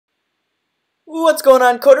What's going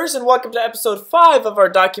on, coders, and welcome to episode 5 of our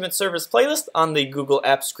document service playlist on the Google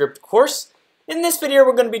Apps Script course. In this video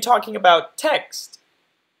we're going to be talking about text.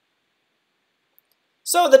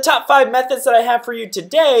 So the top 5 methods that I have for you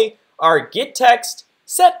today are get text,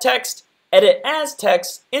 set text, edit as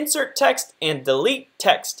text, insert text, and delete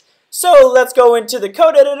text. So let's go into the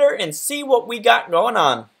code editor and see what we got going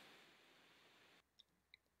on.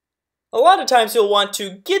 A lot of times you'll want to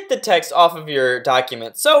get the text off of your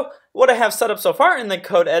document. So what I have set up so far in the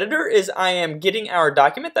code editor is I am getting our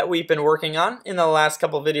document that we've been working on in the last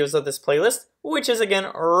couple videos of this playlist, which is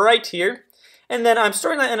again right here. And then I'm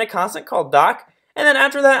storing that in a constant called doc. And then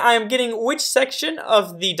after that I am getting which section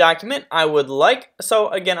of the document I would like. So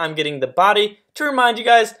again, I'm getting the body. To remind you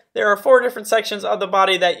guys, there are 4 different sections of the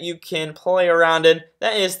body that you can play around in.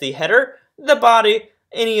 That is the header, the body,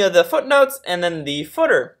 any of the footnotes, and then the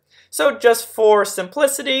footer. So just for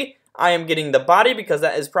simplicity, I am getting the body because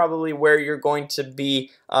that is probably where you're going to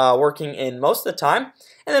be working in most of the time.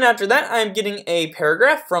 And then after that, I am getting a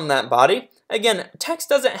paragraph from that body. Again, text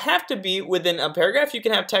doesn't have to be within a paragraph. You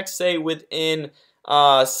can have text, say, within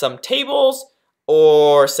some tables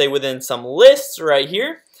or, say, within some lists right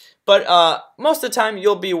here. But most of the time,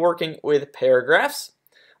 you'll be working with paragraphs.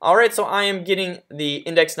 All right, so I am getting the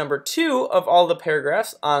index number 2 of all the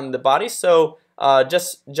paragraphs on the body. So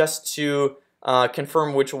just to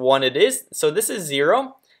confirm which one it is. So this is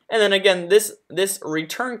 0. And then again, this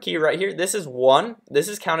return key right here, this is 1. This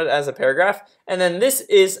is counted as a paragraph. And then this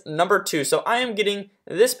is number 2. So I am getting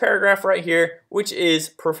this paragraph right here, which is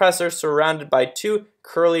professor surrounded by 2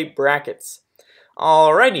 curly brackets.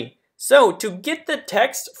 Alrighty. So to get the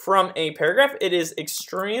text from a paragraph, it is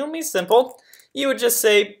extremely simple. You would just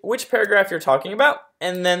say which paragraph you're talking about,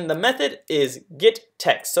 and then the method is get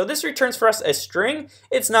text. So this returns for us a string.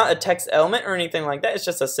 It's not a text element or anything like that. It's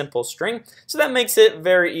just a simple string. So that makes it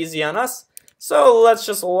very easy on us. So let's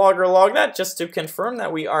just log that just to confirm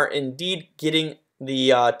that we are indeed getting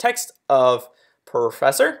the text of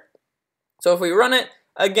professor. So if we run it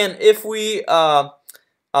again, if we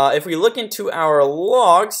look into our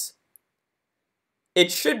logs, it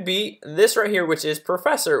should be this right here, which is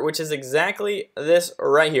professor, which is exactly this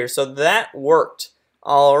right here. So that worked.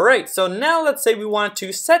 All right, so now let's say we want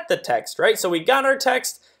to set the text, right? So we got our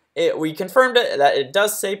text, we confirmed it that it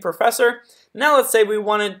does say professor. Now let's say we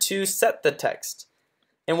wanted to set the text.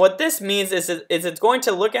 And what this means is it's going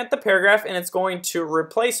to look at the paragraph and it's going to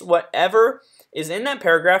replace whatever is in that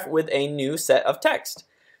paragraph with a new set of text.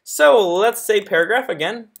 So let's say paragraph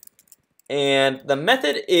again. And the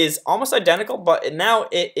method is almost identical, but now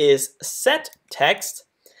it is set text.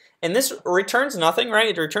 And this returns nothing, right?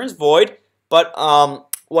 It returns void. But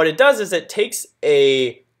what it does is it takes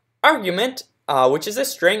a argument, which is a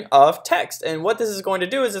string of text. And what this is going to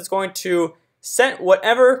do is it's going to set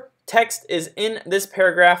whatever text is in this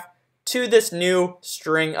paragraph to this new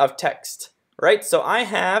string of text, right? So I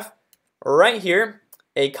have right here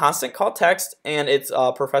a constant called text, and it's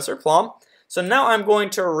Professor Plum. So now I'm going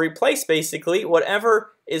to replace basically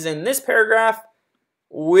whatever is in this paragraph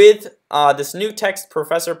with this new text,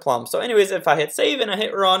 Professor Plum. So anyways, if I hit save and I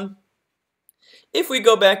hit run, if we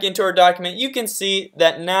go back into our document, you can see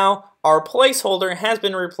that now our placeholder has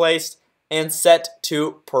been replaced and set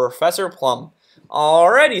to Professor Plum.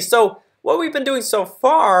 Alrighty, so what we've been doing so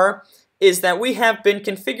far is that we have been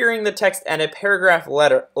configuring the text at a paragraph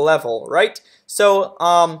level, right? So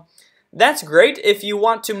that's great if you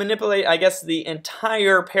want to manipulate, I guess, the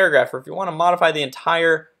entire paragraph, or if you want to modify the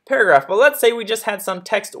entire paragraph. But let's say we just had some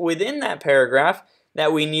text within that paragraph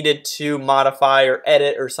that we needed to modify or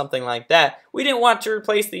edit or something like that. We didn't want to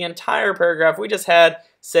replace the entire paragraph. We just had,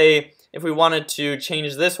 say, if we wanted to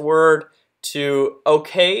change this word to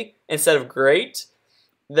okay instead of great,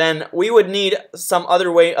 then we would need some other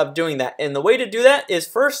way of doing that. And the way to do that is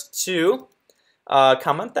first to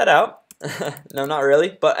comment that out. No, not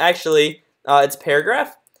really, but actually it's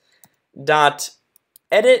paragraph dot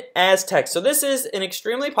edit as text. So this is an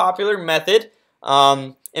extremely popular method,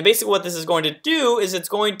 and basically what this is going to do is it's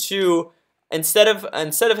going to, instead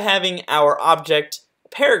of having our object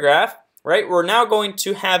paragraph, right, we're now going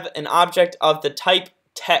to have an object of the type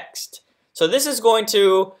text. So this is going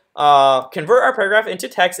to convert our paragraph into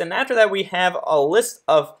text, and after that we have a list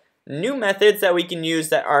of new methods that we can use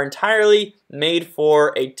that are entirely made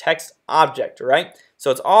for a text object, right?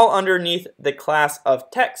 So it's all underneath the class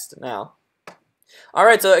of text now.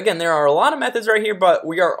 Alright, so again, there are a lot of methods right here, but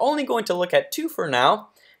we are only going to look at 2 for now.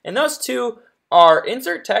 And those 2 are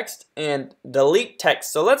insert text and delete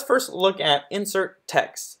text. So let's first look at insert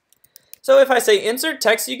text. So if I say insert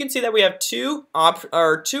text, you can see that we have two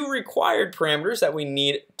required parameters that we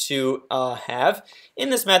need to have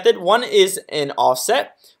in this method. One is an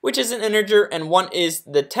offset, which is an integer, and one is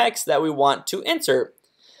the text that we want to insert.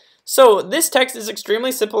 So this text is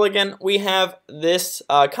extremely simple. Again, we have this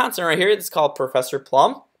constant right here. It's called Professor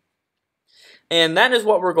Plum. And that is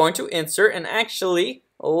what we're going to insert. And actually,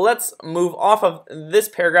 let's move off of this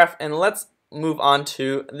paragraph and let's move on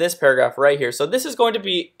to this paragraph right here. So this is going to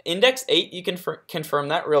be index 8. You can confirm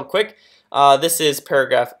that real quick. This is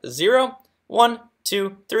paragraph 0, 1,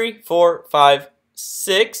 2, 3, 4, 5,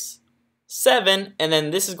 6, 7, and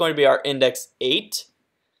then this is going to be our index 8.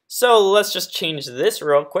 So let's just change this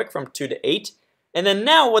real quick from 2 to 8. And then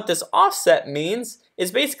now what this offset means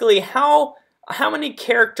is basically how many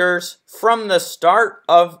characters from the start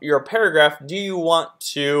of your paragraph do you want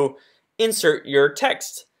to insert your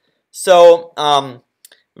text. So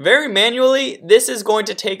very manually, this is going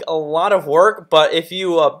to take a lot of work, but if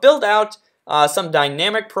you build out some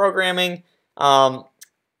dynamic programming,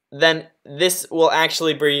 then this will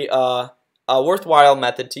actually be a worthwhile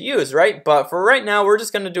method to use, right? But for right now, we're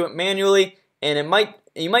just going to do it manually, and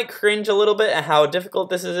you might cringe a little bit at how difficult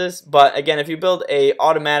this is, but again, if you build a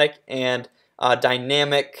automatic and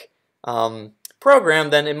dynamic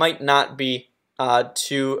program, then it might not be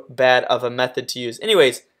too bad of a method to use.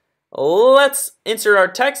 Anyways, let's insert our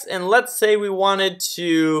text, and let's say we wanted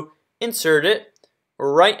to insert it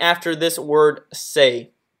right after this word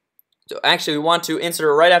say. So actually we want to insert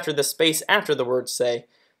it right after the space after the word say.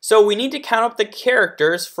 So we need to count up the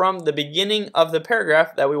characters from the beginning of the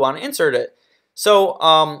paragraph that we want to insert it.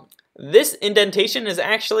 So this indentation is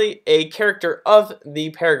actually a character of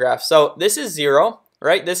the paragraph. So this is 0,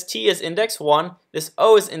 right? This T is index 1, this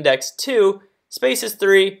O is index 2, space is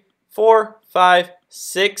 3, 4, 5,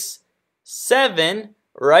 6, 7,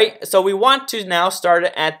 right? So we want to now start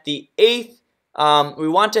it at the 8th. We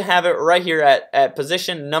want to have it right here at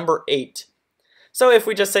position number 8. So if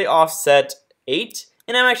we just say offset 8,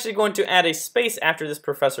 and I'm actually going to add a space after this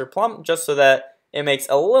Professor Plum just so that it makes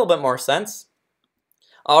a little bit more sense.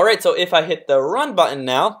 Alright, so if I hit the run button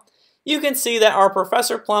now, you can see that our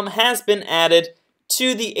Professor Plum has been added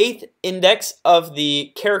to the 8th index of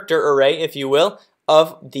the character array, if you will,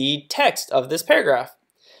 of the text of this paragraph.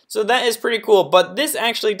 So that is pretty cool, but this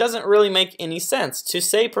actually doesn't really make any sense. To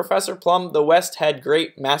say Professor Plum the West had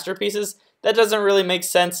great masterpieces, that doesn't really make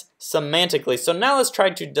sense semantically. So now let's try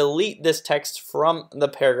to delete this text from the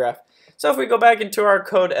paragraph. So if we go back into our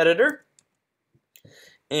code editor,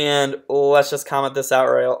 and let's just comment this out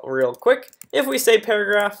real quick. If we say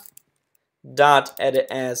paragraph dot edit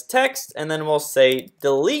as text, and then we'll say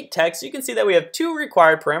delete text, you can see that we have two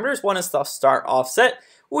required parameters. One is the start offset,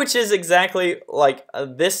 which is exactly like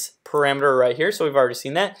this parameter right here, so we've already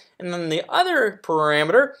seen that. And then the other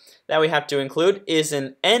parameter that we have to include is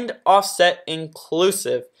an end offset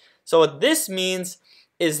inclusive. So what this means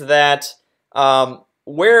is that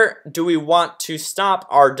where do we want to stop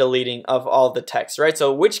our deleting of all the text, right?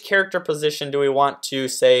 So which character position do we want to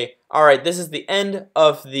say, all right, this is the end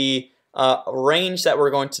of the range that we're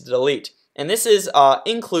going to delete. And this is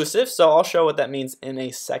inclusive, so I'll show what that means in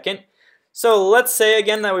a second. So let's say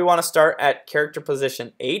again that we want to start at character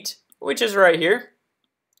position 8, which is right here.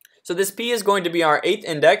 So this P is going to be our 8th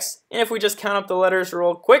index, and if we just count up the letters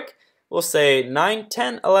real quick, we'll say 9,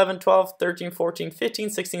 10, 11, 12, 13, 14, 15,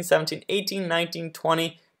 16, 17, 18, 19,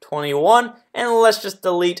 20, 21, and let's just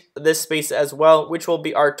delete this space as well, which will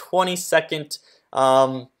be our 22nd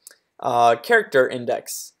character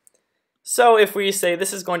index. So if we say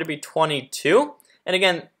this is going to be 22, and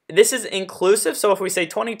again, this is inclusive, so if we say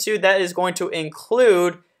 22, that is going to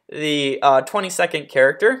include the 22nd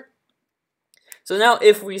character. So now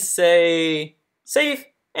if we say save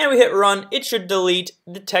and we hit run, it should delete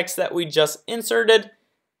the text that we just inserted.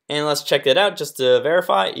 And let's check it out just to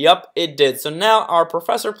verify. Yup, it did. So now our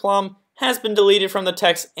Professor Plum has been deleted from the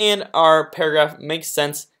text and our paragraph makes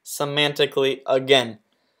sense semantically again.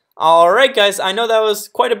 Alright guys, I know that was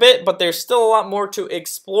quite a bit, but there's still a lot more to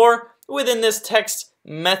explore within this text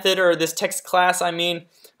method, or this text class, I mean.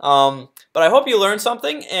 But I hope you learned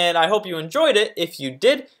something, and I hope you enjoyed it. If you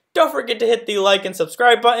did, don't forget to hit the like and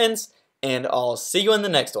subscribe buttons, and I'll see you in the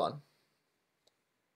next one.